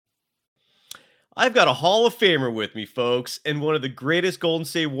I've got a Hall of Famer with me, folks, and one of the greatest Golden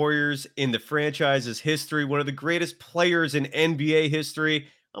State Warriors in the franchise's history, one of the greatest players in NBA history.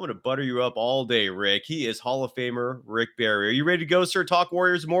 I'm going to butter you up all day, Rick. He is Hall of Famer Rick Barry. Are you ready to go, sir? Talk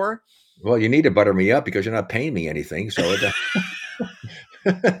Warriors more? Well, you need to butter me up because you're not paying me anything. So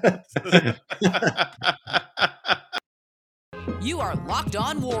You are Locked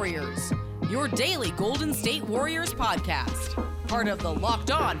On Warriors, your daily Golden State Warriors podcast. Part of the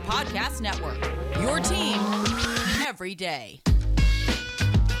Locked On Podcast Network, your team every day.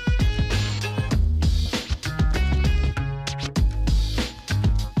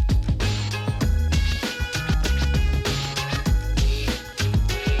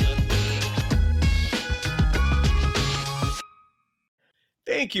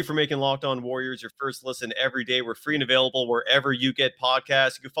 Thank you for making Locked On Warriors your first listen every day. We're free and available wherever you get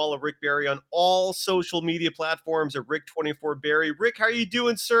podcasts. You can follow Rick Barry on all social media platforms at Rick24Barry. Rick, how are you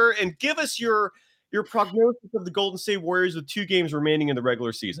doing, sir? And give us your prognosis of the Golden State Warriors with 2 games remaining in the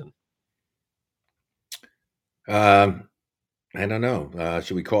regular season. I don't know.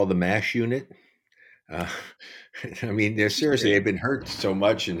 Should we call the MASH unit? I mean, they've been hurt so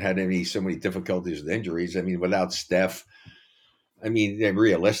much and had so many difficulties with injuries. I mean, without Steph,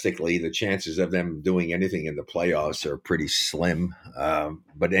 realistically, the chances of them doing anything in the playoffs are pretty slim.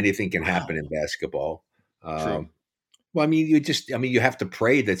 But anything can happen in basketball. True. Well, you have to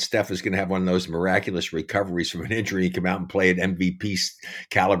pray that Steph is going to have one of those miraculous recoveries from an injury and come out and play an MVP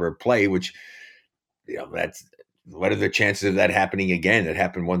caliber play, which, that's what are the chances of that happening again? It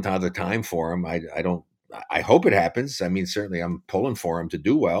happened one other time for him. I hope it happens. I mean, certainly I'm pulling for him to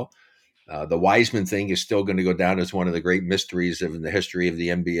do well. The Wiseman thing is still going to go down as one of the great mysteries in the history of the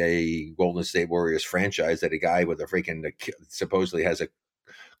NBA Golden State Warriors franchise, that a guy with a freaking supposedly has a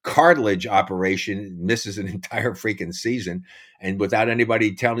cartilage operation misses an entire freaking season, and without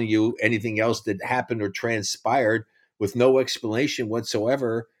anybody telling you anything else that happened or transpired, with no explanation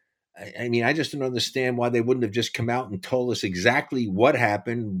whatsoever. I just don't understand why they wouldn't have just come out and told us exactly what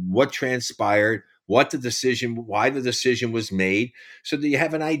happened, what transpired, why the decision was made, so that you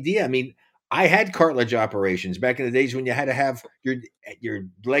have an idea. I mean, I had cartilage operations back in the days when you had to have your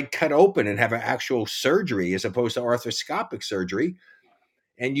leg cut open and have an actual surgery as opposed to arthroscopic surgery.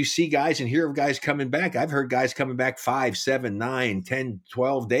 And you see guys and hear of guys coming back. I've heard guys coming back 5, 7, 9, 10,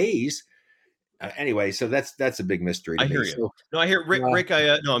 12 days. Anyway, so that's a big mystery to me. I hear you. So, I hear Rick.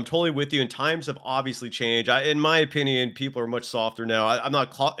 I'm totally with you. And times have obviously changed. In my opinion, people are much softer now. I'm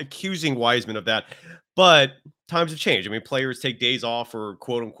not accusing Wiseman of that, but times have changed. I mean, players take days off for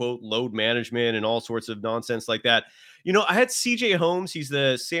quote unquote load management and all sorts of nonsense like that. I had CJ Holmes. He's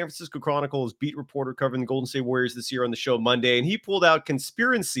the San Francisco Chronicle's beat reporter covering the Golden State Warriors this year on the show Monday. And he pulled out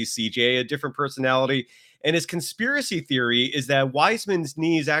Conspiracy CJ, a different personality. And his conspiracy theory is that Wiseman's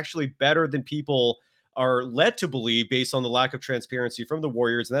knee is actually better than people are led to believe based on the lack of transparency from the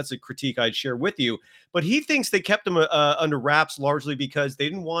Warriors. And that's a critique I'd share with you. But he thinks they kept him under wraps largely because they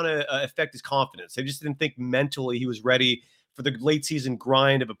didn't want to affect his confidence. They just didn't think mentally he was ready for the late season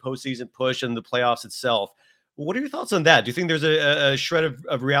grind of a postseason push and the playoffs itself. What are your thoughts on that? Do you think there's a shred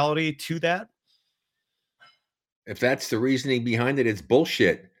of reality to that? If that's the reasoning behind it, it's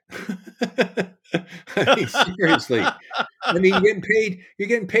bullshit. I mean, seriously. I mean, you're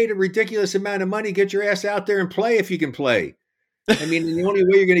getting paid a ridiculous amount of money. Get your ass out there and play if you can play. I mean, the only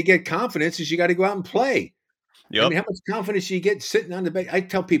way you're going to get confidence is you got to go out and play. Yep. I mean, how much confidence do you get sitting on the bench? I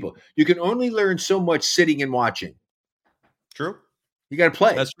tell people, you can only learn so much sitting and watching. True. You got to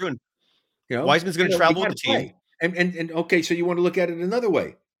play. That's true. Wiseman's going to travel with the team. And okay, so you want to look at it another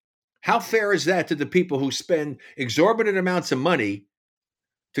way. How fair is that to the people who spend exorbitant amounts of money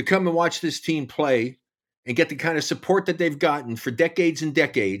to come and watch this team play and get the kind of support that they've gotten for decades and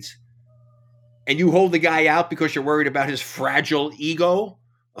decades, and you hold the guy out because you're worried about his fragile ego?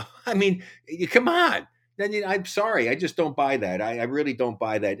 I mean, come on. Then I'm sorry. I just don't buy that. I really don't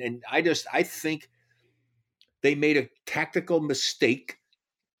buy that. And I think they made a tactical mistake,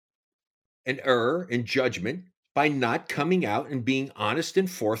 an error in judgment, by not coming out and being honest and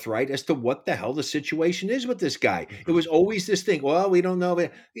forthright as to what the hell the situation is with this guy. It was always this thing. Well, we don't know. I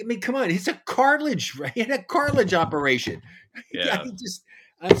mean, come on. It's a cartilage, right? He had a cartilage operation. Yeah.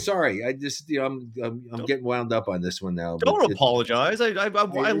 I'm sorry. I'm getting wound up on this one now. Don't apologize. I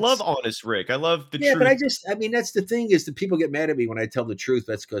love honest Rick. I love the truth. But that's the thing, is that people get mad at me when I tell the truth.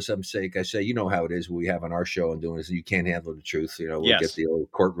 That's because I say, you know how it is when we have on our show and doing this, and you can't handle the truth. We'll get the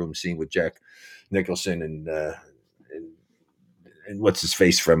old courtroom scene with Jack Nicholson and what's his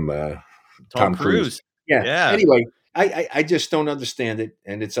face from Tom Cruise. Yeah. Anyway, I just don't understand it,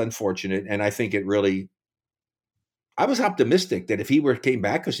 and it's unfortunate. And I think I was optimistic that if he came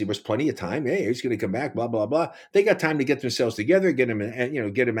back, because there was plenty of time, hey, he's going to come back, blah, blah, blah. They got time to get themselves together, get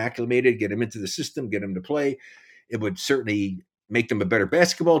him acclimated, get him into the system, get him to play. It would certainly make them a better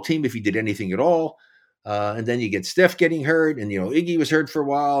basketball team if he did anything at all. And then you get Steph getting hurt, and Iggy was hurt for a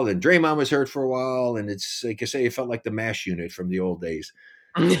while, and Draymond was hurt for a while, and it's like I say, it felt like the MASH unit from the old days,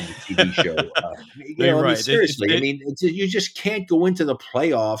 from the TV show. Right. Seriously, you just can't go into the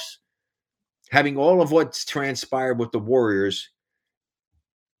playoffs having all of what's transpired with the Warriors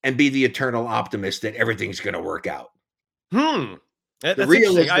and be the eternal optimist that everything's going to work out. The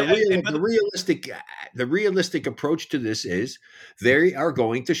realistic approach to this is they are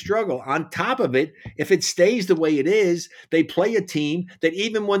going to struggle. On top of it, if it stays the way it is, they play a team that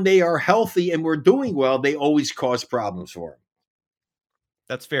even when they are healthy and we're doing well, they always cause problems for them.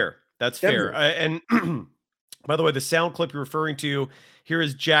 That's fair. Fair. And by the way, the sound clip you're referring to here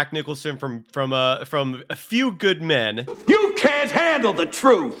is Jack Nicholson from A Few Good Men. You can't handle the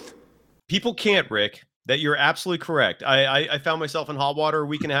truth. People can't, Rick. That you're absolutely correct. I found myself in hot water a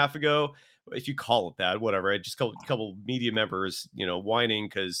week and a half ago, if you call it that, whatever. I just called a couple media members, whining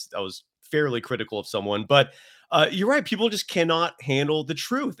because I was fairly critical of someone. But you're right. People just cannot handle the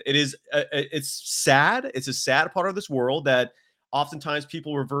truth. It's sad. It's a sad part of this world that oftentimes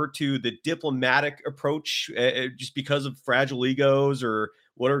people revert to the diplomatic approach just because of fragile egos or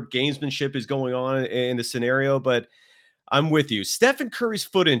whatever gamesmanship is going on in the scenario. But I'm with you. Stephen Curry's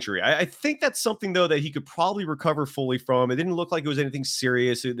foot injury. I think that's something, though, that he could probably recover fully from. It didn't look like it was anything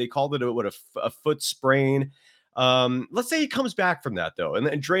serious. They called it a foot sprain. Let's say he comes back from that, though. And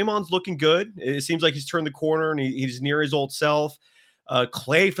Draymond's looking good. It seems like he's turned the corner and he's near his old self.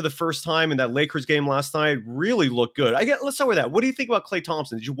 Klay, for the first time in that Lakers game last night, really looked good. Let's start with that. What do you think about Klay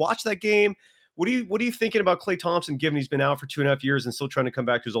Thompson? Did you watch that game? What are you thinking about Klay Thompson, given he's been out for 2.5 years and still trying to come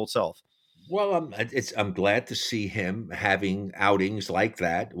back to his old self? Well, I'm glad to see him having outings like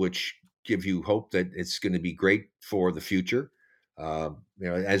that, which give you hope that it's going to be great for the future.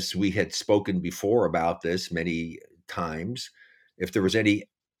 As we had spoken before about this many times, if there was any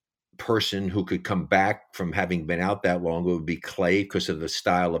person who could come back from having been out that long, it would be Klay, because of the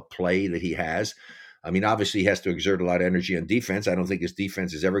style of play that he has. I mean, obviously he has to exert a lot of energy on defense. I don't think his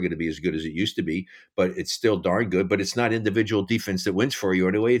defense is ever going to be as good as it used to be, but it's still darn good. But it's not individual defense that wins for you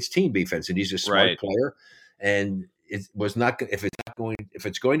anyway. It's team defense, and he's a smart player. And it was not, if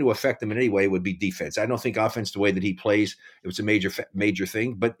it's going to affect him in any way, it would be defense. I don't think offense, the way that he plays, it was a major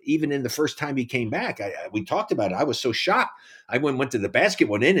thing. But even in the first time he came back, we talked about it. I was so shocked. I went to the basket,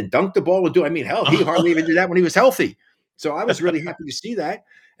 went in and dunked the ball. Hell, he hardly even did that when he was healthy. So I was really happy to see that.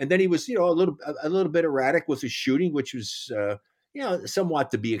 And then he was, a little bit erratic with his shooting, which was,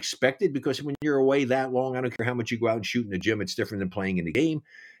 somewhat to be expected, because when you're away that long, I don't care how much you go out and shoot in the gym, it's different than playing in the game.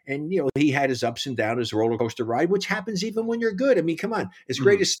 And, he had his ups and downs, his roller coaster ride, which happens even when you're good. I mean, come on. As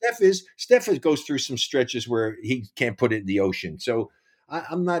great as Steph is, goes through some stretches where he can't put it in the ocean. So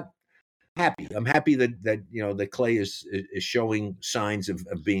I'm not happy. I'm happy that that Klay is showing signs of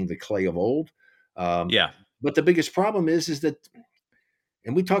being the Klay of old. But the biggest problem is that,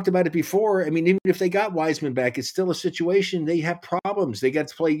 and we talked about it before, I mean, even if they got Wiseman back, it's still a situation. They have problems. They got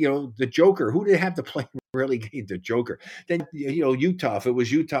to play, the Joker. Who did they have to play really game? The Joker. Then, Utah. If it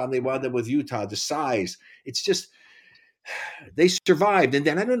was Utah and they wound up with Utah, the size. It's just, they survived. And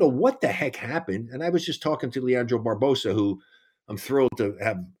then I don't know what the heck happened. And I was just talking to Leandro Barbosa, who I'm thrilled to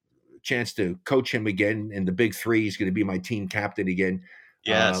have a chance to coach him again. And the Big Three, he's going to be my team captain again.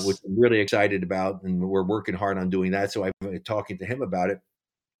 Yes. Which I'm really excited about. And we're working hard on doing that. So I've been talking to him about it.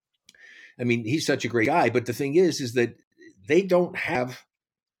 I mean, he's such a great guy, but the thing is that they don't have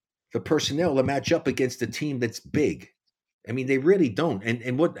the personnel to match up against a team that's big. I mean, they really don't.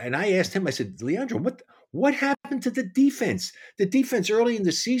 And I asked him, I said, Leandro, what happened to the defense? The defense early in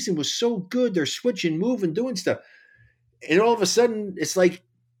the season was so good. They're switching, moving, doing stuff. And all of a sudden, it's like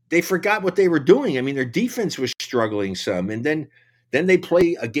they forgot what they were doing. I mean, their defense was struggling some. And then they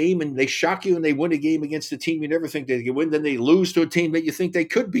play a game and they shock you and they win a game against a team you never think they could win. Then they lose to a team that you think they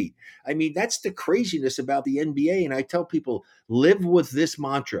could beat. I mean, that's the craziness about the NBA. And I tell people, live with this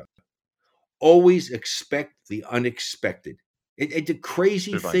mantra. Always expect the unexpected. The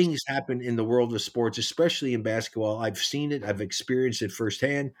crazy things happen in the world of sports, especially in basketball. I've seen it. I've experienced it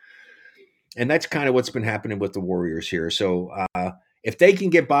firsthand. And that's kind of what's been happening with the Warriors here. So if they can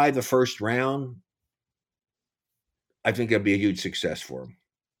get by the first round, I think that'd be a huge success for them.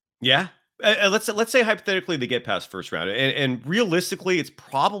 Yeah. Let's say hypothetically they get past first round, and realistically, it's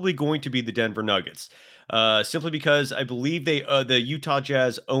probably going to be the Denver Nuggets, simply because I believe the Utah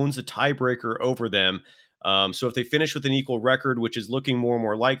Jazz owns a tiebreaker over them. So if they finish with an equal record, which is looking more and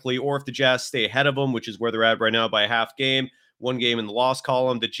more likely, or if the Jazz stay ahead of them, which is where they're at right now by a half game, one game in the loss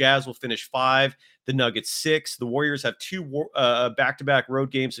column, the Jazz will finish 5, the Nuggets 6. The Warriors have 2 back-to-back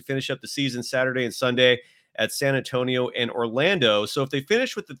road games to finish up the season, Saturday and Sunday at San Antonio and Orlando. So if they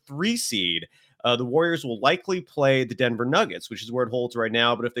finish with the 3 seed, the Warriors will likely play the Denver Nuggets, which is where it holds right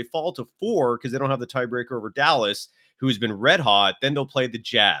now. But if they fall to 4 because they don't have the tiebreaker over Dallas, who has been red hot, then they'll play the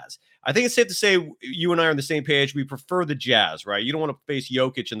Jazz. I think it's safe to say you and I are on the same page. We prefer the Jazz, right? You don't want to face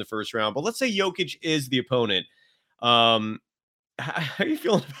Jokic in the first round, but let's say Jokic is the opponent. How are you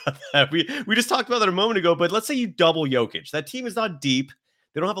feeling about that? We just talked about that a moment ago, but let's say you double Jokic. That team is not deep.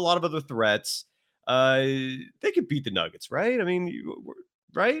 They don't have a lot of other threats. They could beat the Nuggets, right? I mean,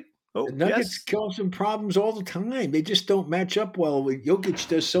 right? Oh, The Nuggets yes. cause them problems all the time. They just don't match up well. Jokic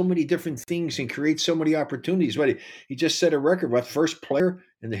does so many different things and creates so many opportunities. But he just set a record, what, first player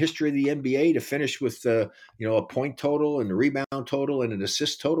in the history of the NBA to finish with a point total and a rebound total and an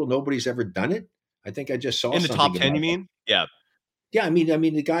assist total. Nobody's ever done it. I think I just saw In the something top 10, about you that. mean? Yeah. Yeah, I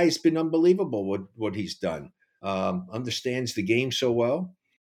mean, the guy's been unbelievable what he's done. Understands the game so well.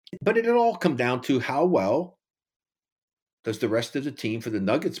 But it'll all come down to how well does the rest of the team for the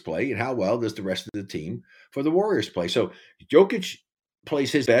Nuggets play, and how well does the rest of the team for the Warriors play? So Jokic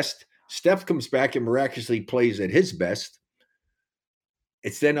plays his best. Steph comes back and miraculously plays at his best.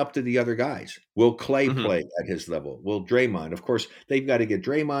 It's then up to the other guys. Will Klay play at his level? Will Draymond? Of course, they've got to get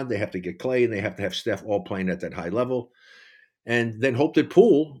Draymond. They have to get Klay, and they have to have Steph all playing at that high level. And then hope that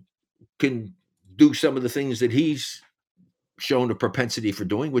Poole can do some of the things that he's shown a propensity for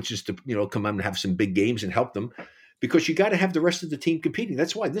doing, which is to come out and have some big games and help them, because you got to have the rest of the team competing.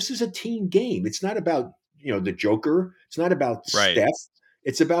 That's why this is a team game. It's not about the Joker. It's not about Steph.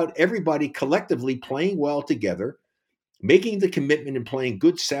 It's about everybody collectively playing well together, making the commitment and playing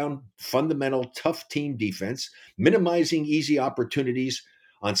good, sound, fundamental, tough team defense, minimizing easy opportunities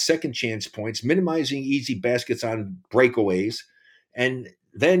on second chance points, minimizing easy baskets on breakaways, and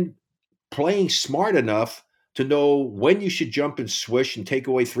then playing smart enough to know when you should jump and swish and take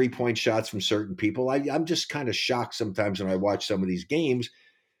away 3-point shots from certain people. I'm just kind of shocked sometimes when I watch some of these games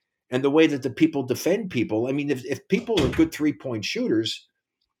and the way that the people defend people. I mean, if people are good 3-point shooters,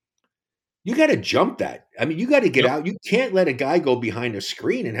 you got to jump that. I mean, you got to get out. You can't let a guy go behind a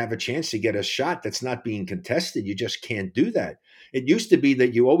screen and have a chance to get a shot that's not being contested. You just can't do that. It used to be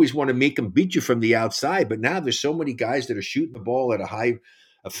that you always want to make them beat you from the outside, but now there's so many guys that are shooting the ball at a high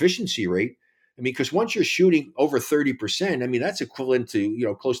efficiency rate. I mean, because once you're shooting over 30%, I mean, that's equivalent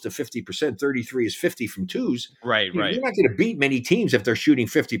to, close to 50%. 33 is 50 from twos. Right. You're not going to beat many teams if they're shooting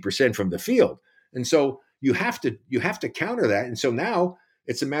 50% from the field. And so you have to counter that. And so now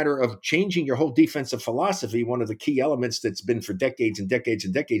it's a matter of changing your whole defensive philosophy. One of the key elements that's been for decades and decades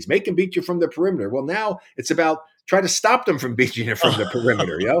and decades, make them beat you from the perimeter. Well, now it's about try to stop them from beating you from the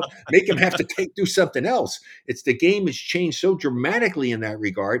perimeter. Make them have to do something else. It's the game has changed so dramatically in that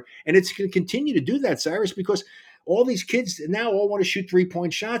regard, and it's going to continue to do that, Cyrus, because all these kids now all want to shoot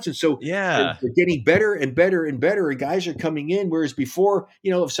 3-point shots, and so they're getting better and better and better. And guys are coming in, whereas before,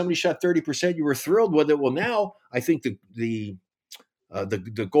 if somebody shot 30%, you were thrilled with it. Well, now I think the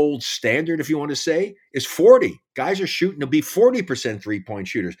gold standard, if you want to say, is 40. Guys are shooting to be 40% 3-point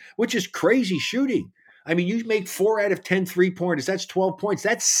shooters, which is crazy shooting. I mean, you make 4 out of 10 3-pointers. That's 12 points.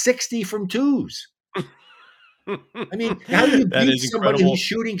 That's 60 from twos. I mean, how do you beat somebody who's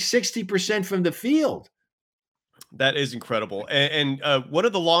shooting 60% from the field? That is incredible. And one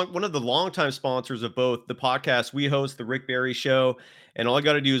of the longtime sponsors of both the podcast we host, the Rick Barry Show, and all you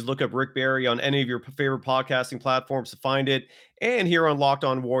got to do is look up Rick Barry on any of your favorite podcasting platforms to find it. And here on Locked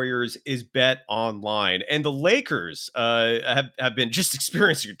On Warriors is Bet Online. And the Lakers have been just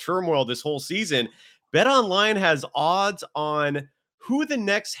experiencing turmoil this whole season. Bet Online has odds on who the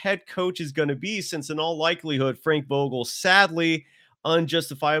next head coach is going to be, since in all likelihood, Frank Vogel, sadly,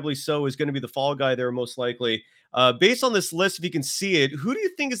 unjustifiably so, is going to be the fall guy there most likely. Based on this list, if you can see it, who do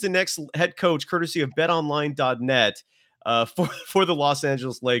you think is the next head coach, courtesy of betonline.net, for the Los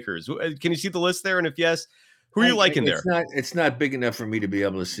Angeles Lakers? Can you see the list there? And if yes, who are you liking there? It's not big enough for me to be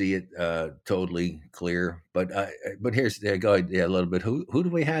able to see it totally clear. But go ahead, a little bit. Who do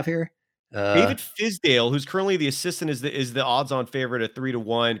we have here? David Fizdale, who's currently the assistant, is the odds-on favorite at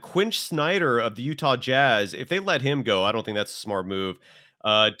 3-1. Quinn Snyder of the Utah Jazz, if they let him go, I don't think that's a smart move.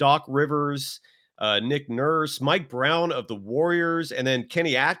 Doc Rivers, Nick Nurse, Mike Brown of the Warriors, and then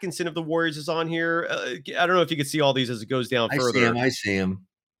Kenny Atkinson of the Warriors is on here. I don't know if you can see all these as it goes down further. I see him.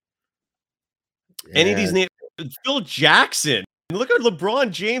 Any of these names? Phil Jackson. Look at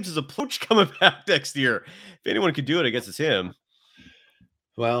LeBron James as a coach coming back next year. If anyone could do it, I guess it's him.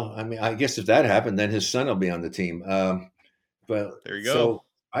 Well, I mean, I guess if that happened, then his son will be on the team. But There you go. so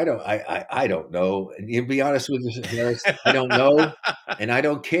I don't know. And to be honest with you, Harris, I don't know, and I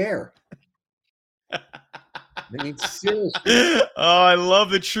don't care. I mean, seriously. Oh, I love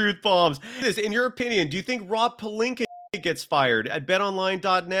the truth bombs. In your opinion, do you think Rob Pelinka gets fired at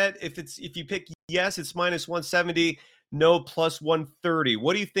betonline.net? If you pick yes, it's -170, no +130.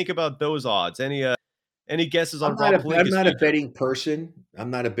 What do you think about those odds? Any guesses on Rob I'm Pelinka's not a future? betting person. I'm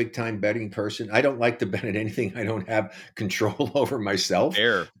not a big time betting person. I don't like to bet at anything I don't have control over myself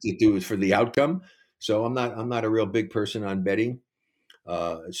Fair. to do for the outcome. So I'm not a real big person on betting.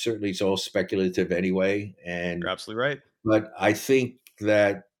 Certainly, it's all speculative anyway. You're And absolutely right. but I think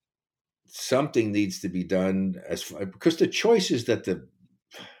that something needs to be done because the choices that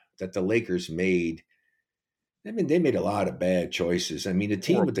the Lakers made. I mean, they made a lot of bad choices. I mean, a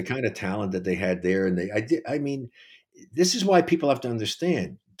team with Horrible. the kind of talent that they had there, and I mean, this is why people have to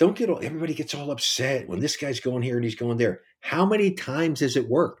understand. Don't get all, everybody gets all upset when this guy's going here and he's going there. How many times has it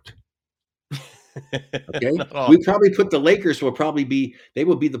worked? Okay, Not all. we probably put the Lakers they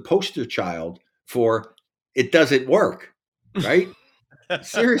will be the poster child for it doesn't work, right?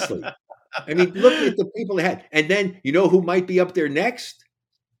 Seriously, I mean, look at the people they had, and then you know who might be up there next?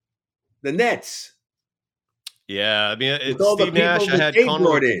 The Nets Yeah, I mean, with it's all the Steve Nash. people I that had they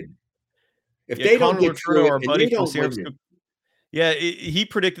brought in. If they don't Connor get Letourneau, through it our and buddy they from don't San win it, Francisco. Yeah, he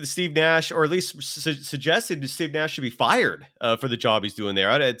predicted Steve Nash, or at least suggested Steve Nash should be fired for the job he's doing there.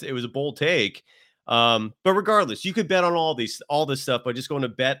 It was a bold take, but regardless, you could bet on all this stuff by just going to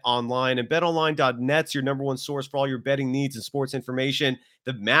Bet Online, and BetOnline.net's your number one source for all your betting needs and sports information.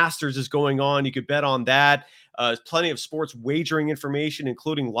 The Masters is going on; you could bet on that. There's plenty of sports wagering information,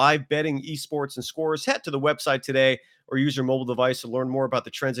 including live betting, esports, and scores. Head to the website today or use your mobile device to learn more about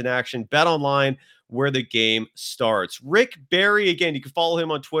the trends in action. Bet Online, where the game starts. Rick Barry, again, you can follow him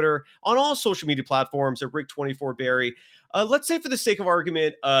on Twitter, on all social media platforms at Rick24Barry. Let's say, for the sake of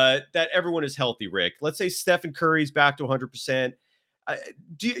argument, that everyone is healthy, Rick. Let's say Stephen Curry's back to 100%.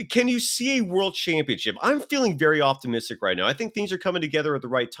 Can you see a world championship? I'm feeling very optimistic right now. I think things are coming together at the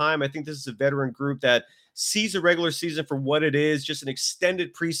right time. I think this is a veteran group that sees a regular season for what it is, just an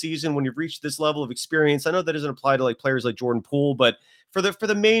extended preseason when you've reached this level of experience. I know that doesn't apply to like players like Jordan Poole, but for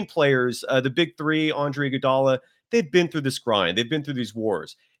the main players, the big three, Andre Iguodala, they've been through this grind. They've been through these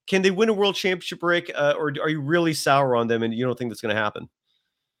wars. Can they win a world championship, Rick, or are you really sour on them and you don't think that's going to happen?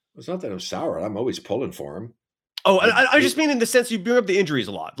 it's not that I'm sour. I'm always pulling for them. Oh, I just mean in the sense you bring up the injuries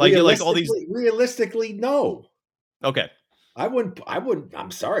a lot, like all these. Realistically, no. Okay. I wouldn't.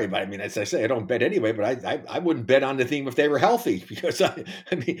 I'm sorry, but I mean, as I say, I don't bet anyway. But I wouldn't bet on the team if they were healthy because I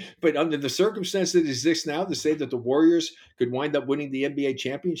mean, but under the circumstances that exist now, to say that the Warriors could wind up winning the NBA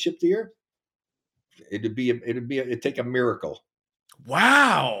championship here, it'd take a miracle.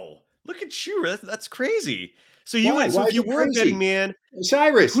 Wow. Look at you. That's crazy. So you Why? would, so Why if is you it were a betting crazy? man,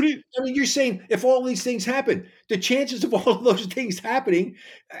 Cyrus, who do you, I mean, you're saying if all these things happen, the chances of all of those things happening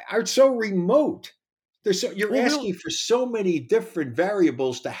are so remote. You're well, real asking for so many different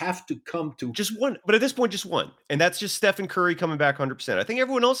variables to have to come to. just one, but at this point, just one. And that's just Stephen Curry coming back 100%. I think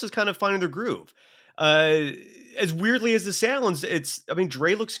everyone else is kind of finding their groove. Uh, as weirdly as this sounds, I mean,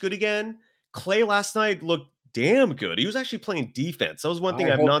 Dre looks good again. Klay last night looked damn good. He was actually playing defense. That was one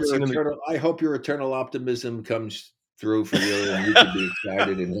thing I've not seen him. I hope your eternal optimism comes through for you, and you can be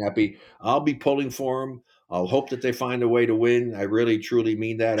excited and happy. I'll be pulling for them. I'll hope that they find a way to win. I really, truly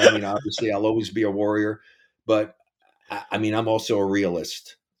mean that. I mean, obviously, I'll always be a Warrior, but I mean, I'm also a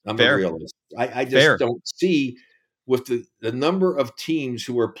realist. I'm a Fair, realist. I just fair. don't see with the number of teams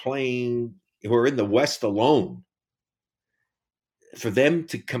who are playing, who are in the West alone, for them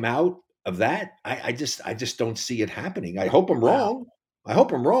to come out of that, I just don't see it happening. I hope I'm Wow. wrong. I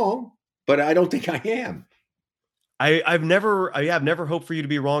hope I'm wrong, but I don't think I am. I've never hoped for you to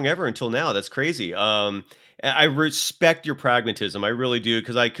be wrong ever until now. That's crazy. I respect your pragmatism. I really do,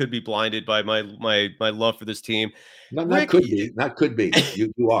 because I could be blinded by my love for this team. Not Rick, could be. Not could be.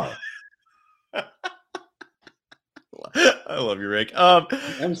 You are. I love you, Rick.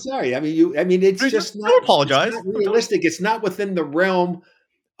 I'm sorry. I mean, it's just not. Don't It's apologize. not realistic. It's not within the realm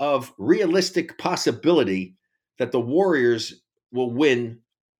of realistic possibility that the Warriors will win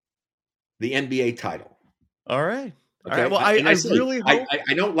the NBA title. All right. All Okay. right. Well, And I I say really hope.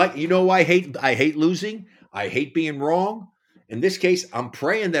 I don't like. You know, I hate losing. I hate being wrong. In this case, I'm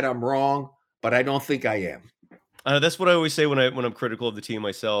praying that I'm wrong, but I don't think I am. That's what I always say when I'm critical of the team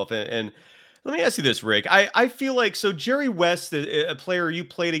myself. And let me ask you this, Rick. I feel like, so Jerry West, a player you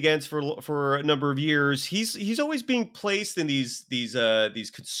played against for a number of years, he's always being placed in these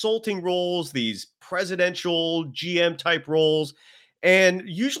consulting roles, these presidential GM type roles. And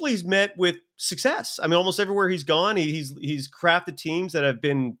usually he's met with success. I mean, almost everywhere he's gone, he's crafted teams that have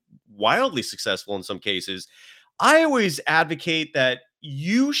been wildly successful in some cases. I always advocate that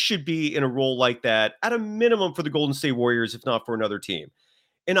you should be in a role like that at a minimum for the Golden State Warriors, if not for another team.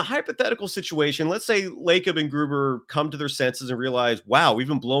 In a hypothetical situation, let's say Lacob and Gruber come to their senses and realize, wow, we've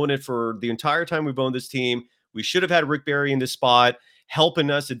been blowing it for the entire time we've owned this team. We should have had Rick Barry in this spot,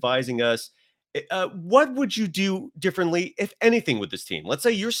 helping us, advising us. What would you do differently, if anything, with this team? Let's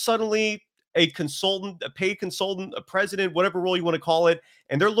say you're suddenly a consultant, a paid consultant, a president, whatever role you want to call it,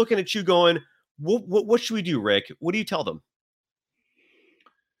 and they're looking at you going, what should we do, Rick? What do you tell them?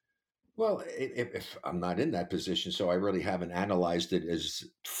 Well, if I'm not in that position, so I really haven't analyzed it as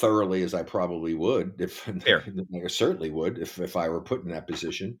thoroughly as I probably would. If Fair. I certainly would, if I were put in that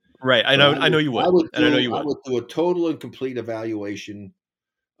position. Right. I But know. I know you would. And I know you I would. would do a total and complete evaluation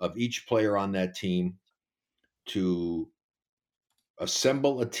of each player on that team to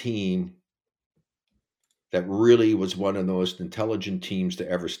assemble a team that really was one of the most intelligent teams to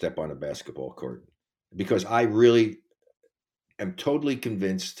ever step on a basketball court. Because I really am totally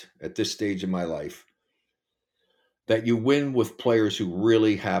convinced at this stage in my life that you win with players who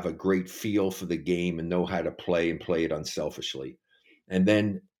really have a great feel for the game and know how to play and play it unselfishly. And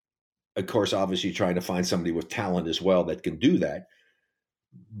then, of course, obviously trying to find somebody with talent as well that can do that.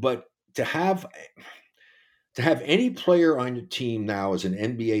 But to have any player on your team now as an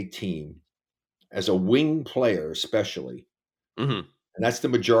NBA team, as a wing player especially, Mhm. and that's the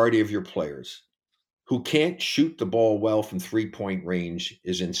majority of your players, who can't shoot the ball well from three-point range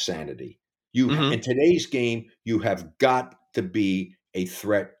is insanity. Mhm. In today's game, you have got to be a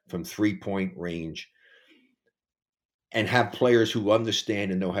threat from three-point range and have players who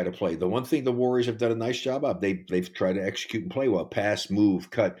understand and know how to play. The one thing the Warriors have done a nice job of, they've tried to execute and play well, pass, move,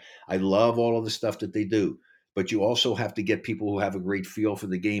 cut. I love all of the stuff that they do. But you also have to get people who have a great feel for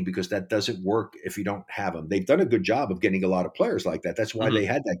the game, because that doesn't work if you don't have them. They've done a good job of getting a lot of players like that. That's why Mhm. they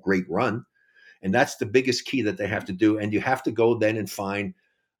had that great run. And that's the biggest key that they have to do. And you have to go then and find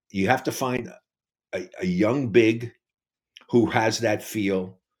a young big who has that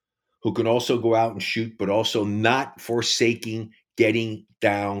feel, who can also go out and shoot, but also not forsaking getting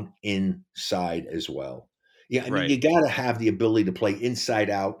down inside as well. Yeah, I mean, Right. you got to have the ability to play inside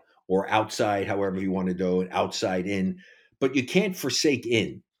out or outside, however you want to do it, outside in, but you can't forsake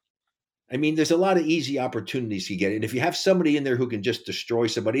in. I mean, there's a lot of easy opportunities you get. And if you have somebody in there who can just destroy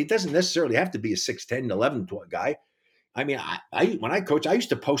somebody, it doesn't necessarily have to be a 6'10", 11 guy. I mean, I when I coach, I used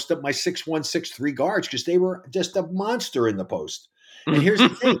to post up my 6'1", 6'3" guards because they were just a monster in the post. And here's the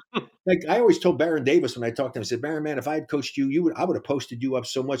thing. Like I always told Baron Davis when I talked to him, I said, Baron, man, if I had coached you, I would have posted you up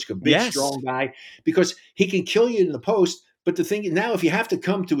so much. A big, Yes. strong guy, because he can kill you in the post. But the thing now, if you have to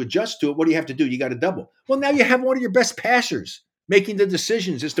come to adjust to it, what do you have to do? You got to double. Well, now you have one of your best passers making the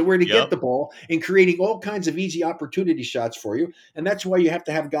decisions as to where to get Yep. the ball and creating all kinds of easy opportunity shots for you. And that's why you have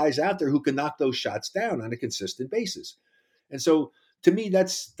to have guys out there who can knock those shots down on a consistent basis. And so to me,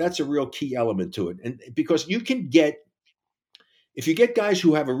 that's a real key element to it. And because if you get guys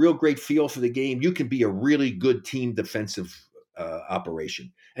who have a real great feel for the game, you can be a really good team defensive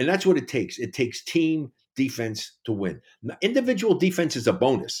operation. And that's what it takes. It takes team defense to win. Now, individual defense is a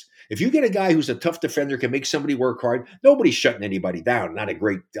bonus. If you get a guy who's a tough defender, can make somebody work hard, nobody's shutting anybody down. Not a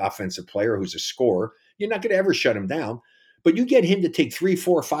great offensive player who's a scorer. You're not going to ever shut him down. But you get him to take 3,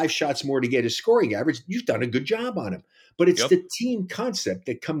 4, 5 shots more to get his scoring average, you've done a good job on him. But it's the team concept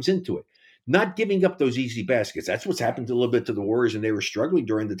that comes into it. Not giving up those easy baskets. That's what's happened a little bit to the Warriors, and they were struggling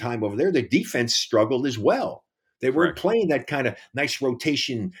during the time over there. Their defense struggled as well. They weren't Correct. playing that kind of nice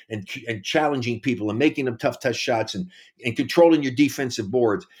rotation and challenging people and making them tough shots and controlling your defensive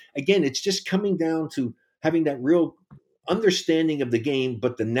boards. Again, it's just coming down to having that real understanding of the game,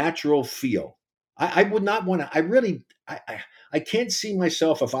 but the natural feel. I would not want to. I can't see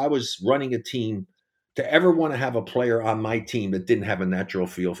myself, if I was running a team, to ever want to have a player on my team that didn't have a natural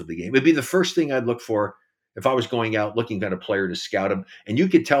feel for the game. It'd be the first thing I'd look for if I was going out looking at a player to scout him. And you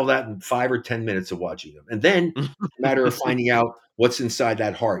could tell that in 5 or 10 minutes of watching him. And then a matter of finding out what's inside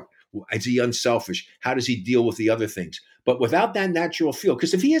that heart. Is he unselfish? How does he deal with the other things? But without that natural feel,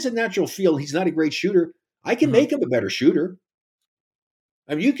 because if he has a natural feel, he's not a great shooter. I can make him a better shooter.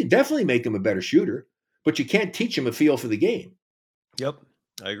 I mean, you can definitely make him a better shooter, but you can't teach him a feel for the game. Yep.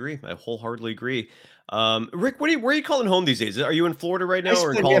 I agree. I wholeheartedly agree. Rick, where are you calling home these days? Are you in Florida right I now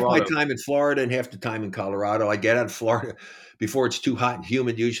or in spend half my Colorado? time in Florida and half the time in Colorado. I get out of Florida before it's too hot and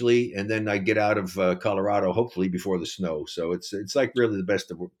humid usually, and then I get out of Colorado hopefully before the snow. So it's like really the best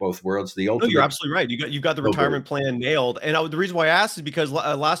of both worlds. The No, you're ultimate absolutely right. You got the snowbird. retirement plan nailed. And the reason why I asked is because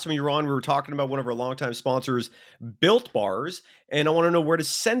last time you were on, we were talking about one of our longtime sponsors, Built Bars, and I want to know where to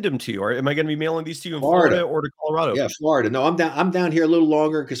send them to you. Or am I going to be mailing these to you in Florida. Florida or to Colorado? Yeah, Florida. No, I'm down here a little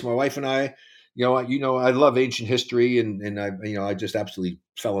longer because my wife and I, I love ancient history and I just absolutely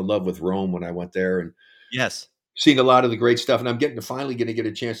fell in love with Rome when I went there and Yes. seen a lot of the great stuff. And I'm finally going to get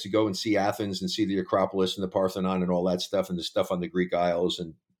a chance to go and see Athens and see the Acropolis and the Parthenon and all that stuff and the stuff on the Greek Isles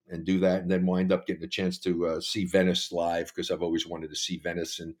and do that and then wind up getting a chance to see Venice live because I've always wanted to see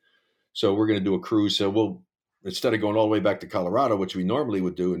Venice. And so we're going to do a cruise. So we'll, instead of going all the way back to Colorado, which we normally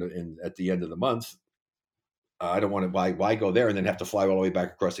would do at the end of the month, I don't want to why go there and then have to fly all the way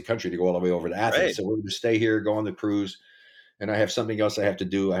back across the country to go all the way over to Athens. Right. So we're going to stay here, go on the cruise, and I have something else I have to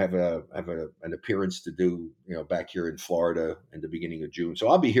do. I have an appearance to do, back here in Florida in the beginning of June. So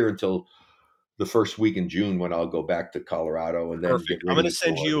I'll be here until the first week in June when I'll go back to Colorado and then get Perfect. I'm going to ready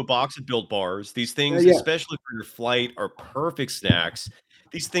send for. you a box of Built Bars. These Yeah, things, yeah. especially for your flight, are perfect snacks.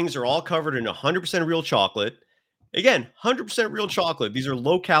 These things are all covered in 100% real chocolate. Again, 100% real chocolate. These are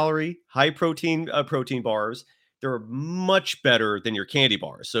low calorie, high protein protein bars. They're much better than your candy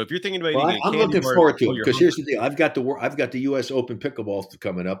bars. So if you're thinking about Well, eating a I'm candy looking bar forward to while it you're because here's hungry, the deal: I've got the U.S. Open pickleball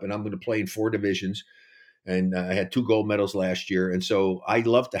coming up, and I'm going to play in 4 divisions. And I had 2 gold medals last year, and so I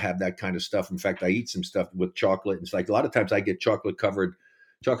love to have that kind of stuff. In fact, I eat some stuff with chocolate. It's like a lot of times I get chocolate covered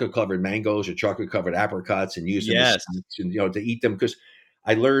mangoes or chocolate covered apricots and use them as yes, snacks and to eat them because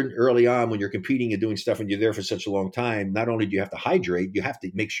I learned early on when you're competing and doing stuff and you're there for such a long time. Not only do you have to hydrate, you have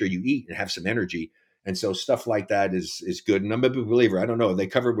to make sure you eat and have some energy. And so stuff like that is good. And I'm a big believer. I don't know, are they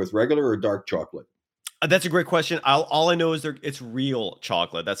covered with regular or dark chocolate? That's a great question. All I know is it's real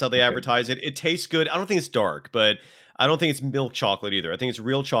chocolate. That's how they Okay. advertise it. It tastes good. I don't think it's dark, but I don't think it's milk chocolate either. I think it's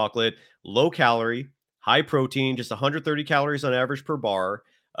real chocolate, low calorie, high protein, just 130 calories on average per bar,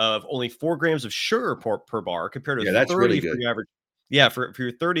 of only 4 grams of sugar per bar compared to Yeah, that's really 30 for good. your average. Yeah, for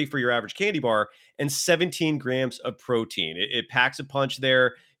your 30 for your average candy bar and 17 grams of protein. It packs a punch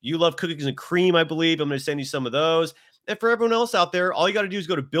there. You love cookies and cream, I believe. I'm going to send you some of those. And for everyone else out there, all you got to do is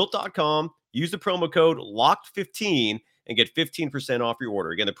go to built.com, use the promo code LOCKED15 and get 15% off your order.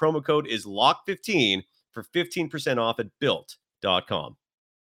 Again, the promo code is LOCKED15 for 15% off at built.com.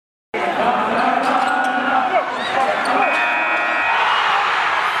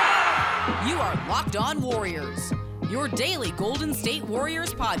 You are Locked On Warriors, your daily Golden State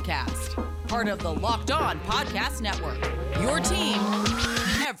Warriors podcast. Part of the Locked On Podcast Network, your team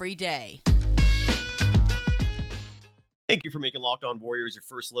every day. Thank you for making Locked On Warriors your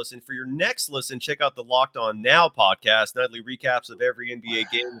first listen. For your next listen, check out the Locked On Now podcast, nightly recaps of every NBA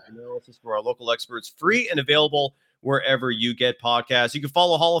game with analysis from our local experts, free and available wherever you get podcasts. You can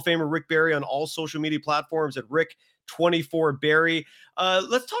follow Hall of Famer Rick Barry on all social media platforms at Rick24Barry.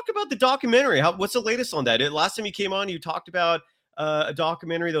 Let's talk about the documentary. What's the latest on that? Last time you came on, you talked about a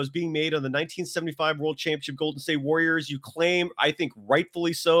documentary that was being made on the 1975 World Championship Golden State Warriors. You claim, I think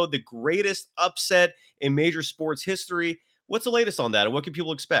rightfully so, the greatest upset in major sports history. What's the latest on that, and what can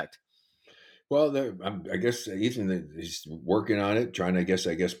people expect? Well, I guess Ethan is working on it, trying to,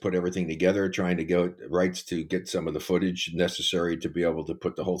 I guess, put everything together, trying to get rights to get some of the footage necessary to be able to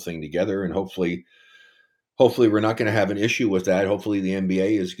put the whole thing together. And hopefully we're not going to have an issue with that. Hopefully the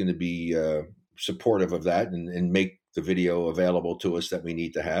NBA is going to be supportive of that and make the video available to us that we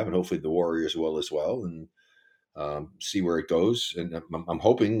need to have. And hopefully the Warriors will as well, and see where it goes. And I'm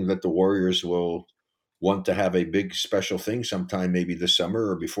hoping that the Warriors will want to have a big special thing sometime, maybe this summer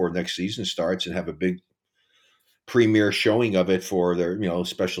or before next season starts, and have a big premiere showing of it for their,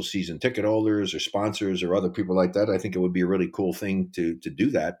 special season ticket holders or sponsors or other people like that. I think it would be a really cool thing to do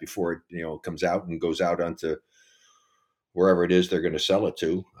that before it, comes out and goes out onto wherever it is they're going to sell it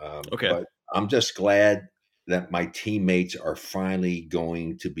to. Okay. But I'm just glad that my teammates are finally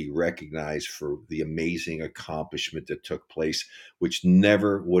going to be recognized for the amazing accomplishment that took place, which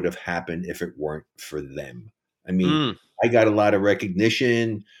never would have happened if it weren't for them. I mean, I got a lot of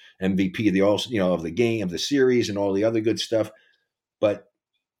recognition, MVP of of the game, of the series, and all the other good stuff, but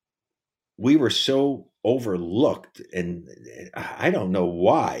we were so overlooked, and I don't know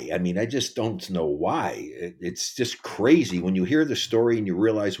why. I mean, I just don't know why. It's just crazy when you hear the story and you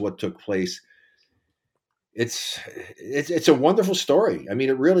realize what took place. It's a wonderful story. I mean,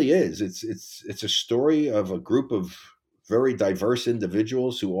 it really is. It's a story of a group of very diverse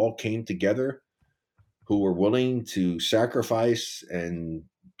individuals who all came together, who were willing to sacrifice and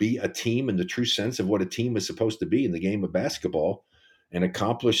be a team in the true sense of what a team is supposed to be in the game of basketball and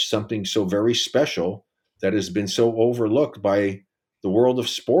accomplish something so very special that has been so overlooked by the world of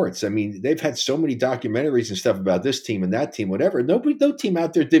sports. I mean, they've had so many documentaries and stuff about this team and that team, whatever. No team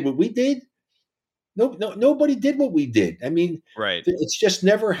out there did what we did. Nobody did what we did. I mean, Right. it's just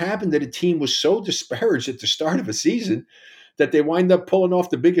never happened that a team was so disparaged at the start of a season that they wind up pulling off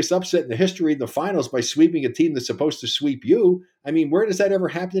the biggest upset in the history of the finals by sweeping a team that's supposed to sweep you. I mean, where does that ever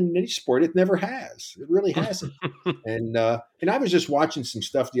happen in any sport? It never has. It really hasn't. And I was just watching some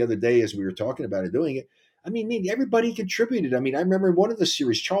stuff the other day as we were talking about it, doing it. I mean, everybody contributed. I mean, I remember in one of the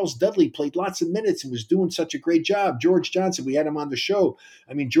series, Charles Dudley played lots of minutes and was doing such a great job. George Johnson, we had him on the show.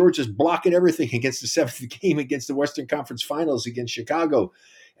 I mean, George is blocking everything against the seventh game against the Western Conference Finals against Chicago.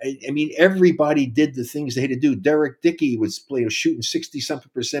 I mean, everybody did the things they had to do. Derek Dickey was shooting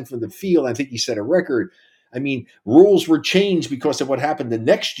 60-something% from the field. I think he set a record. I mean, rules were changed because of what happened the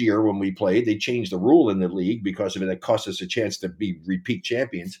next year when we played. They changed the rule in the league because of it. That cost us a chance to be repeat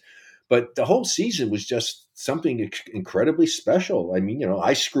champions. But the whole season was just something incredibly special. I mean,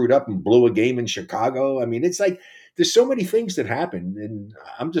 I screwed up and blew a game in Chicago. I mean, it's like there's so many things that happened. And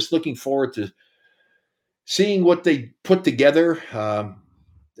I'm just looking forward to seeing what they put together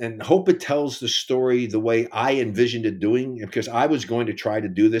and hope it tells the story the way I envisioned it doing. Because I was going to try to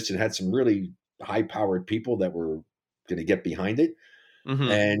do this and had some really high-powered people that were going to get behind it.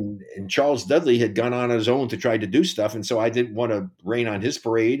 Mm-hmm. And Charles Dudley had gone on his own to try to do stuff. And so I didn't want to rain on his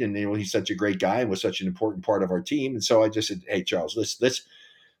parade. And, he's such a great guy and was such an important part of our team. And so I just said, hey, Charles,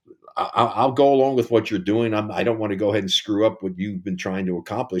 I'll go along with what you're doing. I don't want to go ahead and screw up what you've been trying to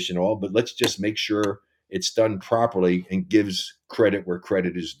accomplish and all, but let's just make sure it's done properly and gives credit where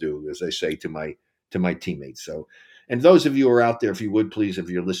credit is due, as I say to my teammates. So, and those of you who are out there, if you would please, if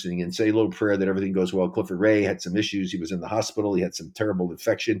you're listening, and say a little prayer that everything goes well. Clifford Ray had some issues. He was in the hospital. He had some terrible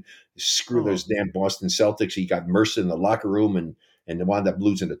infection. Screw those damn Boston Celtics. He got MRSA in the locker room and wound up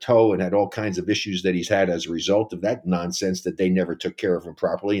losing a toe and had all kinds of issues that he's had as a result of that nonsense, that they never took care of him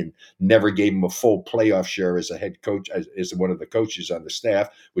properly and never gave him a full playoff share as a head coach, as one of the coaches on the staff,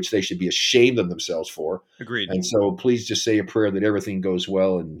 which they should be ashamed of themselves for. Agreed. And so please just say a prayer that everything goes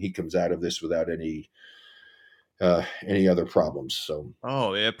well and he comes out of this without any other problems. So,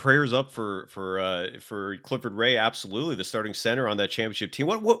 oh yeah, prayers up for Clifford Ray. Absolutely, the starting center on that championship team.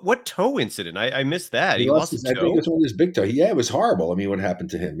 What toe incident? I missed that. He lost his toe. I think it's one of his big toe. Yeah, it was horrible. I mean, what happened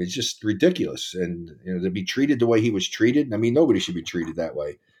to him? It's just ridiculous. And to be treated the way he was treated. I mean, nobody should be treated that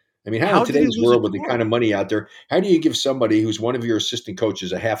way. I mean, how in today's world with the kind of money out there, how do you give somebody who's one of your assistant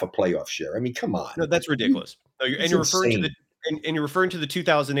coaches a half a playoff share? I mean, come on. No, that's ridiculous. You're referring to and you're referring to the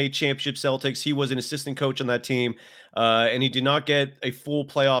 2008 championship Celtics. He was an assistant coach on that team, and he did not get a full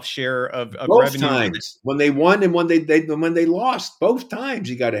playoff share of both revenue. Times when they won and when they lost, both times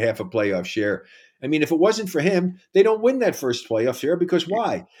he got a half a playoff share. I mean, if it wasn't for him, they don't win that first playoff share. Because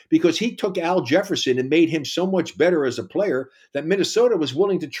why? Because he took Al Jefferson and made him so much better as a player that Minnesota was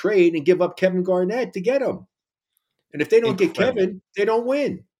willing to trade and give up Kevin Garnett to get him. And if they don't get Kevin, they don't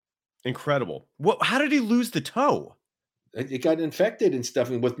win. Incredible. How did he lose the toe? It got infected and stuff,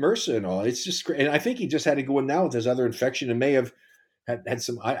 and with MRSA and all. It's just, and I think he just had to go in now with his other infection and may have had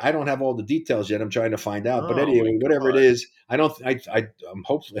some. I don't have all the details yet. I'm trying to find out. But anyway, whatever it is, I'm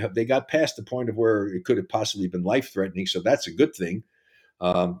hopeful they got past the point of where it could have possibly been life threatening. So that's a good thing.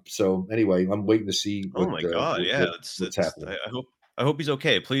 So anyway, I'm waiting to see. Oh my God! What's happening? I hope he's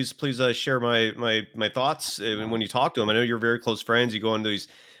okay. Please share my thoughts when you talk to him. I know you're very close friends. You go on these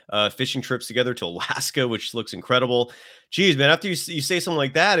fishing trips together to Alaska, which looks incredible. Geez, man, after you say something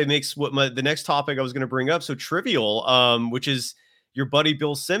like that, it makes the next topic I was going to bring up so trivial, which is your buddy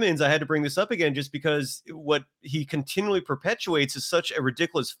Bill Simmons. I had to bring this up again just because what he continually perpetuates is such a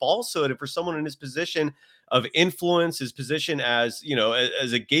ridiculous falsehood. And for someone in his position of influence, his position as,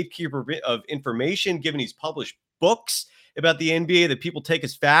 as a gatekeeper of information, given he's published books about the NBA that people take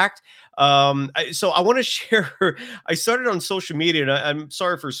as fact. So I want to share, I started on social media, and I'm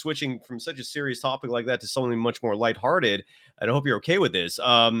sorry for switching from such a serious topic like that to something much more lighthearted. And I hope you're okay with this.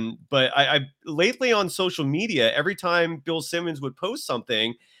 But I lately on social media, every time Bill Simmons would post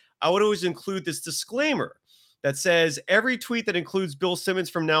something, I would always include this disclaimer that says every tweet that includes Bill Simmons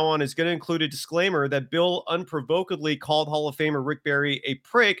from now on is going to include a disclaimer that Bill unprovokedly called Hall of Famer Rick Barry a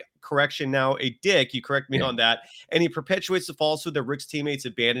prick, correction now, a dick. You correct me on that. And he perpetuates the falsehood that Rick's teammates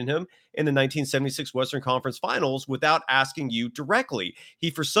abandoned him in the 1976 Western Conference Finals without asking you directly. He,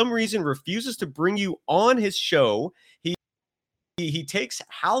 for some reason, refuses to bring you on his show. He takes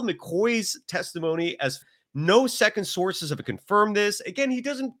Hal McCoy's testimony as no second sources have confirmed this. Again, he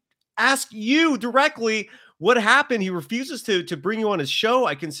doesn't ask you directly What happened? He refuses to bring you on his show.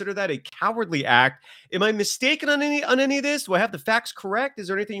 I consider that a cowardly act. Am I mistaken on any of this? Do I have the facts correct? Is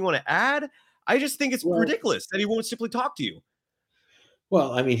there anything you want to add? I just think it's Well, ridiculous that he won't simply talk to you.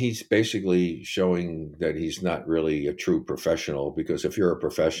 well, I mean, he's basically showing that he's not really a true professional, because if you're a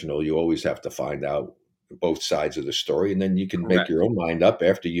professional, you always have to find out both sides of the story, and then you can make Correct. your own mind up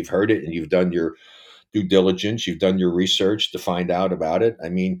after you've heard it and you've done your due diligence, you've done your research to find out about it. I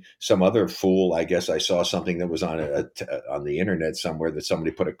mean, some other fool, I guess I saw something that was on the internet somewhere that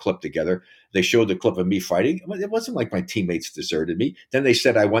somebody put a clip together. They showed the clip of me fighting. It wasn't like my teammates deserted me. Then they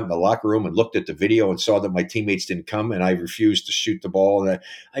said I went in the locker room and looked at the video and saw that my teammates didn't come and I refused to shoot the ball. And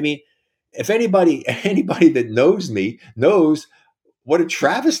I mean, if anybody that knows me knows what a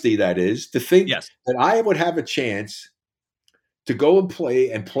travesty that is, to think Yes. that I would have a chance to go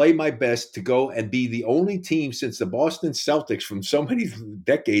and play my best, to go and be the only team since the Boston Celtics from so many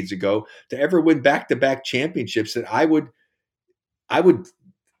decades ago to ever win back-to-back championships, that I would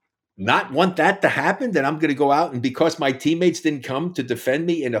not want that to happen, that I'm going to go out and because my teammates didn't come to defend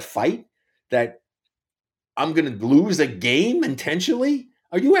me in a fight, that I'm going to lose a game intentionally.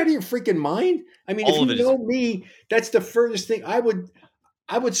 Are you out of your freaking mind? I mean, if All of you it is know me, that's the furthest thing. I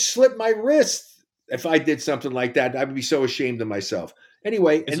would slip my wrist if I did something like that. I would be so ashamed of myself.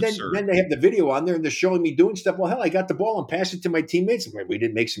 Anyway, it's and then absurd. they have the video on there and they're showing me doing stuff. Well, hell, I got the ball and passed it to my teammates. We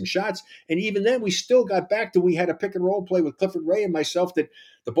didn't make some shots. And even then, we still got back to, we had a pick and roll play with Clifford Ray and myself that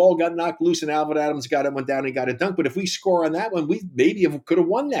the ball got knocked loose and Alvin Adams got it, went down and got a dunk. But if we score on that one, we maybe could have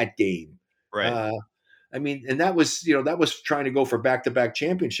won that game. Right. I mean, and that was trying to go for back-to-back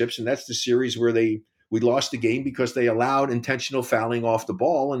championships. And that's the series where we lost the game because they allowed intentional fouling off the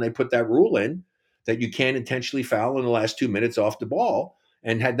ball. And they put that rule in that you can't intentionally foul in the last 2 minutes off the ball.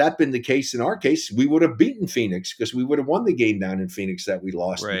 And had that been the case in our case, we would have beaten Phoenix because we would have won the game down in Phoenix that we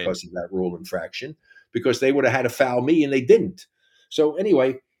lost Right. because of that rule infraction, because they would have had to foul me and they didn't. So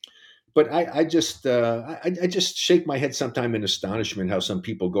anyway, but I just shake my head sometime in astonishment how some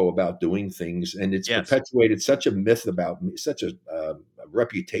people go about doing things, and it's Yes. perpetuated such a myth about me, such a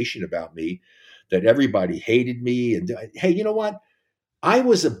reputation about me, that everybody hated me. And hey, you know what? I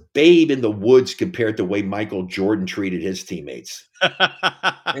was a babe in the woods compared to the way Michael Jordan treated his teammates.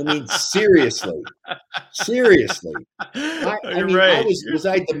 I mean, seriously. I You're mean, right. was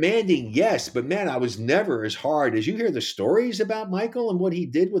I demanding? Yes, but man, I was never as hard as you hear the stories about Michael and what he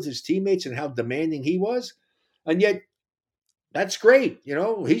did with his teammates and how demanding he was. And yet, that's great.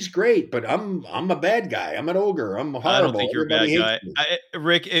 He's great, but I'm a bad guy. I'm an ogre. I'm horrible. I don't think you're a bad Everybody guy. hates me.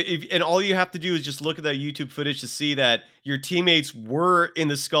 Rick, and all you have to do is just look at that YouTube footage to see that your teammates were in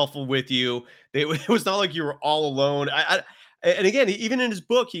the scuffle with you. It was not like you were all alone. And again, even in his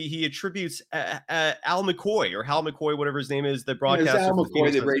book, he attributes Al McCoy or Hal McCoy, whatever his name is, the It was broadcaster Al for McCoy,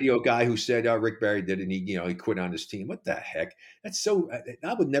 Phoenix the Suns. radio guy who said, Rick Barry did it, and he quit on his team. What the heck? That's so.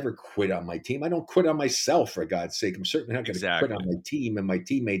 I would never quit on my team. I don't quit on myself, for God's sake. I'm certainly not going to quit on Exactly. my team and my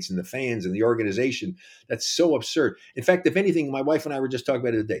teammates and the fans and the organization. That's so absurd. In fact, if anything, my wife and I were just talking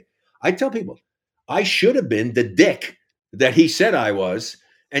about it today. I tell people I should have been the dick that he said I was,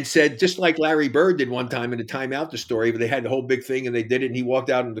 and said, just like Larry Bird did one time in the timeout, the story, but they had the whole big thing and they did it. And he walked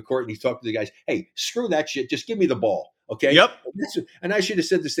out into the court and he talked to the guys. Hey, screw that shit. Just give me the ball. Okay. Yep. And I should have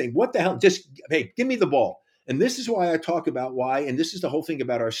said this thing. What the hell? Just, hey, give me the ball. And this is why I talk about why, and this is the whole thing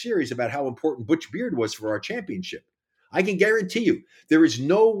about our series, about how important Butch Beard was for our championship. I can guarantee you there is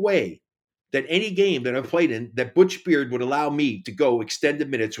no way that any game that I've played in that Butch Beard would allow me to go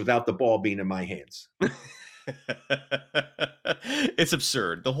extended minutes without the ball being in my hands. It's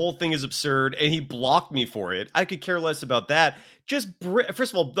absurd. The whole thing is absurd, and he blocked me for it. I could care less about that. Just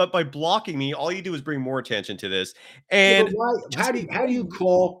first of all, by blocking me, all you do is bring more attention to this. Yeah, And but why, how do you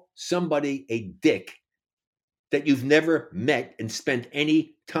call somebody a dick that you've never met and spent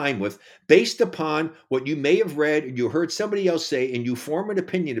any time with, based upon what you may have read and you heard somebody else say, and you form an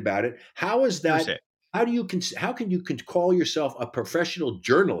opinion about it? How is that? Hearsay. How can you call yourself a professional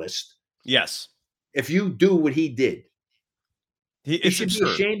journalist Yes, if you do what he did? He it's should be absurd.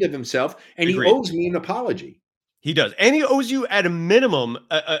 ashamed of himself, and Agreed. he owes me an apology. He does, and he owes you at a minimum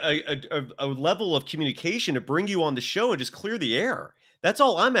a level of communication to bring you on the show and just clear the air. That's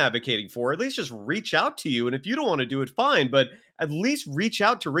all I'm advocating for. At least just reach out to you, and if you don't want to do it, fine. But at least reach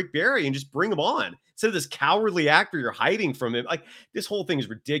out to Rick Barry and just bring him on instead of this cowardly act where you're hiding from him. Like, this whole thing is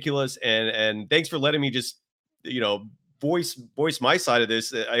ridiculous. And thanks for letting me just voice my side of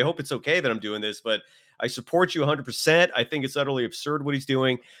this. I hope it's okay that I'm doing this, but I support you 100%. I think it's utterly absurd what he's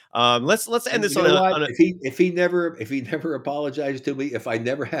doing. Let's end this on a if he never apologized to me, if I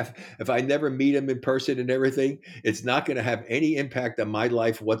never meet him in person and everything, it's not going to have any impact on my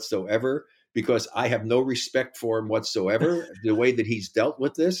life whatsoever, because I have no respect for him whatsoever, the way that he's dealt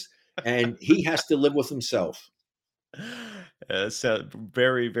with this, and he has to live with himself. So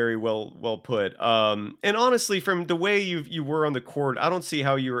very, very well put. And honestly, from the way you were on the court, I don't see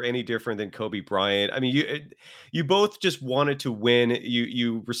how you were any different than Kobe Bryant. I mean, you both just wanted to win.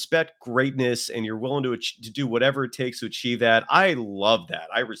 You respect greatness, and you're willing to do whatever it takes to achieve that. I love that.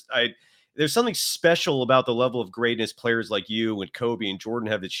 There's something special about the level of greatness players like you and Kobe and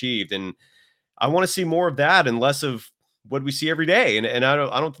Jordan have achieved, and I want to see more of that and less of what we see every day. And I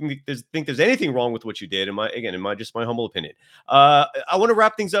don't think there's anything wrong with what you did. In my just my humble opinion. I want to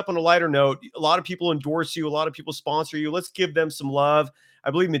wrap things up on a lighter note. A lot of people endorse you. A lot of people sponsor you. Let's give them some love.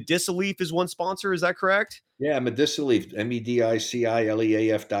 I believe Medicaleaf is one sponsor. Is that correct? Yeah, Medicaleaf,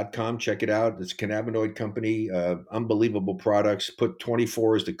 medicaleaf.com. Check it out. It's a cannabinoid company. Unbelievable products. Put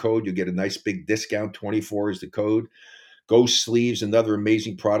 24 as the code. You get a nice big discount. 24 is the code. Ghost Sleeves, another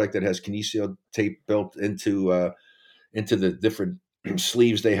amazing product that has kinesio tape built into the different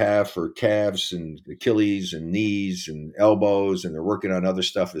sleeves they have for calves and Achilles and knees and elbows, and they're working on other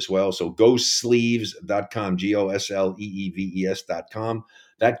stuff as well. So ghostsleeves.com, GOSLEEVES.com.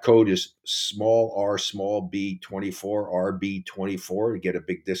 That code is small r small b 24 RB24 to get a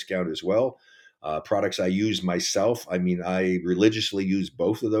big discount as well. Products I use myself. I mean, I religiously use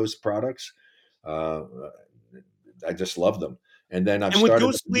both of those products. I just love them. And then I've with started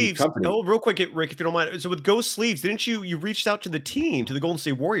Ghost a new Sleeves, company. real quick, Rick, if you don't mind. So with Ghost Sleeves, didn't you reached out to the team, to the Golden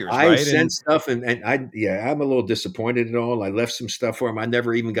State Warriors, I right? sent stuff, and I'm a little disappointed in all. I left some stuff for him. I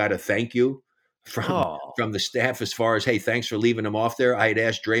never even got a thank you from the staff as far as, hey, thanks for leaving him off there. I had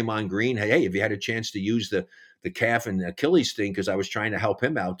asked Draymond Green, hey, have you had a chance to use the calf and Achilles thing, because I was trying to help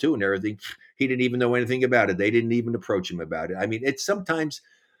him out too and everything. He didn't even know anything about it. They didn't even approach him about it. I mean, it's sometimes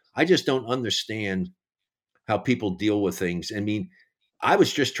I just don't understand how people deal with things. I mean, I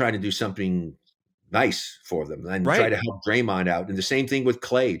was just trying to do something nice for them and try Right. to help Draymond out. And the same thing with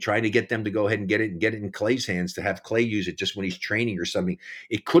Klay, trying to get them to go ahead and get it in Klay's hands, to have Klay use it just when he's training or something.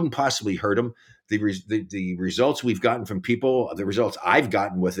 It couldn't possibly hurt him. The results we've gotten from people, the results I've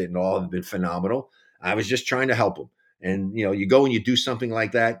gotten with it and all have been phenomenal. I was just trying to help them. And, you go and you do something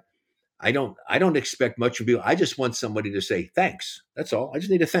like that. I don't expect much from you. I just want somebody to say thanks. That's all. I just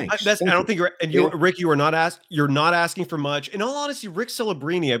need a thanks. I don't think Rick, you're not asking for much. In all honesty, Rick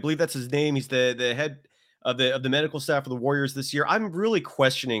Celebrini, I believe that's his name. He's the head of the medical staff of the Warriors this year. I'm really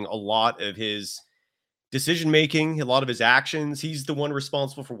questioning a lot of his decision making, a lot of his actions. He's the one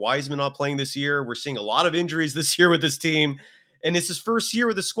responsible for Wiseman not playing this year. We're seeing a lot of injuries this year with this team, and it's his first year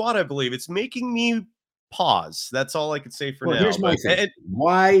with the squad, I believe. It's making me pause. That's all I could say for now. Here's my thing.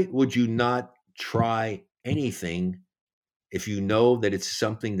 Why would you not try anything if you know that it's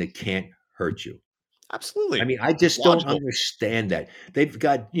something that can't hurt you? Absolutely. I mean, I just don't understand that. They've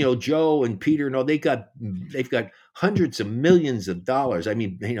got, Joe and Peter and all, they've got hundreds of millions of dollars. I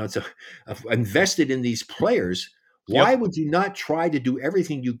mean, it's invested in these players. Why would you not try to do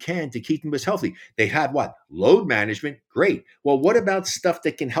everything you can to keep them as healthy? They have what? Load management. Great. Well, what about stuff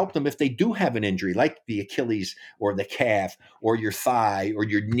that can help them if they do have an injury, like the Achilles or the calf or your thigh or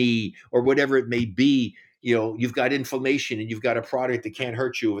your knee or whatever it may be? You've got inflammation and you've got a product that can't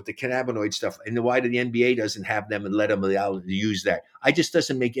hurt you with the cannabinoid stuff. And why the NBA doesn't have them and let them use that? It just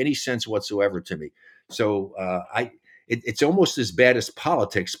doesn't make any sense whatsoever to me. So it's almost as bad as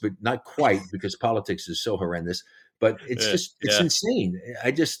politics, but not quite, because politics is so horrendous. But it's insane.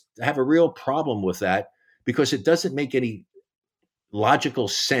 I just have a real problem with that, because it doesn't make any logical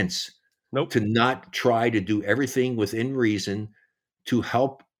sense to not try to do everything within reason to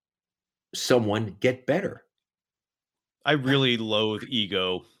help someone get better. I really loathe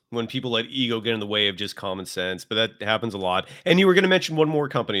ego, when people let ego get in the way of just common sense, but that happens a lot. And you were going to mention one more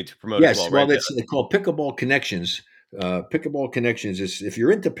company to promote as well, right? Well, it's called Pickleball Connections. Pickleball Connections is, if you're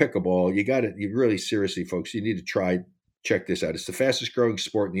into pickleball, you really seriously, folks, you need to check this out. It's the fastest growing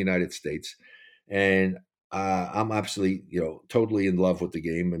sport in the United States. And I'm absolutely, totally in love with the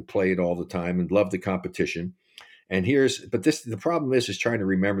game and play it all the time and love the competition. And the problem is trying to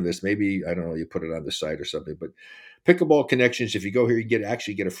remember this. Maybe, I don't know, you put it on the site or something, but Pickleball Connections, if you go here, you get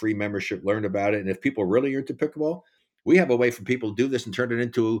a free membership, learn about it. And if people really are into pickleball, we have a way for people to do this and turn it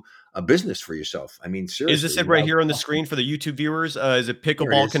into a business for yourself. I mean, seriously. Is this it right here on the screen for the YouTube viewers? Is it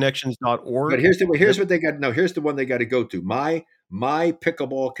pickleballconnections.org? But here's what they got. No, here's the one they got to go to.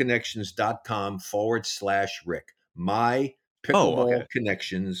 mypickleballconnections.com/Rick.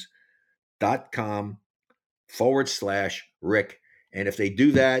 mypickleballconnections.com/Rick. And if they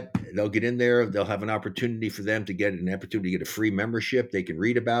do that, they'll get in there. They'll have an opportunity for them to get a free membership. They can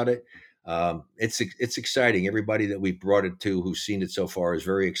read about it. It's exciting. Everybody that we've brought it to who's seen it so far is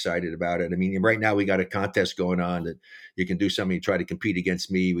very excited about it. I mean, right now we got a contest going on that you can do something, try to compete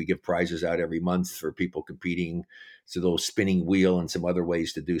against me. We give prizes out every month for people competing. It's a little spinning wheel and some other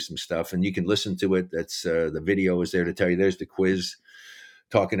ways to do some stuff. And you can listen to it. That's the video is there to tell you. There's the quiz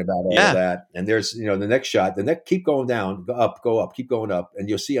talking about all of that. And there's, the next shot, keep going down, go up, keep going up. And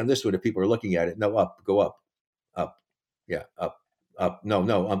you'll see on this one, if people are looking at it, no, up, go up, up. Yeah, up. No,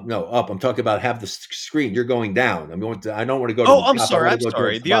 up. I'm talking about have the screen. You're going down. I don't want to go. Oh, I'm sorry.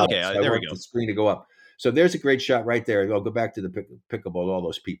 The other guy. There we go. The screen to go up. So there's a great shot right there. I'll go back to the pickleball. All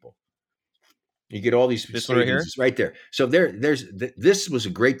those people. You get all these. This one right here, right there. So this was a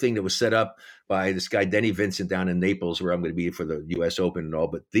great thing that was set up by this guy Denny Vincent down in Naples, where I'm going to be for the U.S. Open and all.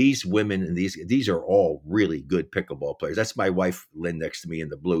 But these women and these are all really good pickleball players. That's my wife Lynn next to me in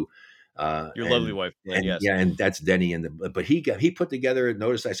the blue. Your lovely wife, yes. Yeah, and that's Denny. But he put together.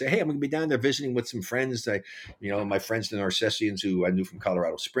 Notice I say, hey, I'm going to be down there visiting with some friends. My friends, the Narcissians, who I knew from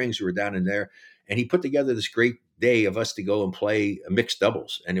Colorado Springs, who were down in there, and he put together this great day of us to go and play mixed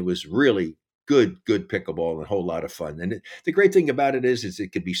doubles, and it was really good pickleball and a whole lot of fun. And the great thing about it is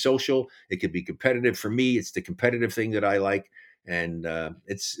it could be social, it could be competitive. For me, it's the competitive thing that I like, and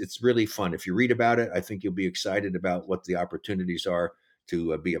it's really fun. If you read about it, I think you'll be excited about what the opportunities are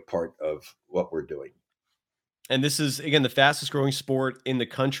to be a part of what we're doing. And this is, again, the fastest growing sport in the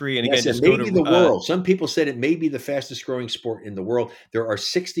country. And yes, again, just maybe the world. Some people said it may be the fastest growing sport in the world. There are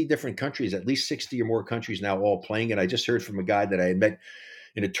 60 different countries, at least 60 or more countries now all playing it. I just heard from a guy that I had met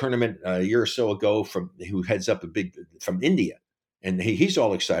in a tournament a year or so ago who heads up from India. And he's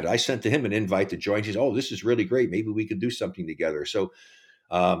all excited. I sent to him an invite to join. He said, oh, this is really great. Maybe we could do something together. So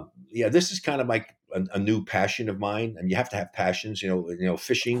this is kind of like a new passion of mine. And you have to have passions,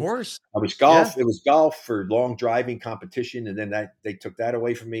 fishing. Of course. I was golf. Yeah. It was golf for long driving competition. And then they took that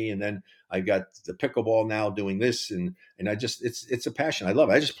away from me. And then I got the pickleball now doing this. And it's a passion. I love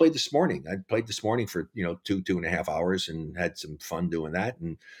it. I just played this morning. I played this morning for, 2.5 hours and had some fun doing that.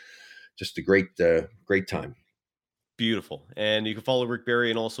 And just a great time. Beautiful. And you can follow Rick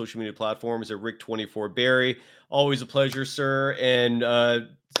Barry on all social media platforms at Rick24Barry. Always a pleasure, sir. And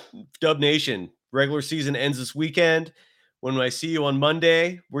Dub Nation, regular season ends this weekend. When I see you on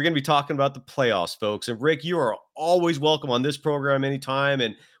Monday, we're going to be talking about the playoffs, folks. And Rick, you are always welcome on this program anytime.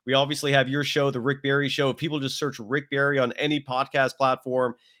 And we obviously have your show, The Rick Barry Show. If people just search Rick Barry on any podcast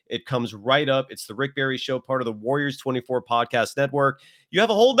platform, it comes right up. It's the Rick Barry Show, part of the Warriors 24 podcast network. You have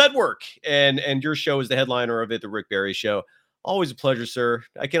a whole network, and your show is the headliner of it, the Rick Barry Show. Always a pleasure, sir.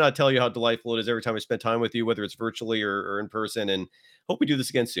 I cannot tell you how delightful it is every time I spend time with you, whether it's virtually or in person, and hope we do this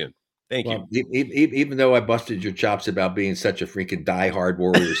again soon. Thank you. Even though I busted your chops about being such a freaking diehard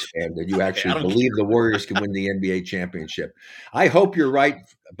Warriors fan, that you actually believe the Warriors can win the NBA championship. I hope you're right,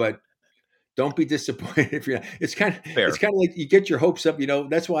 but don't be disappointed if you're not. It's kind of like you get your hopes up.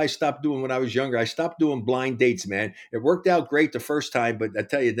 That's why I stopped doing when I was younger. I stopped doing blind dates, man. It worked out great the first time, but I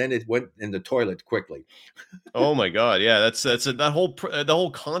tell you, then it went in the toilet quickly. Oh my God, yeah, that's the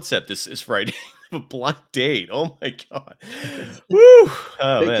whole concept is frightening. A blind date. Oh my God. Woo!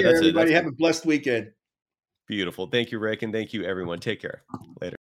 Oh, Take care, everybody. Have a blessed weekend. Beautiful. Thank you, Rick, and thank you, everyone. Take care. Later.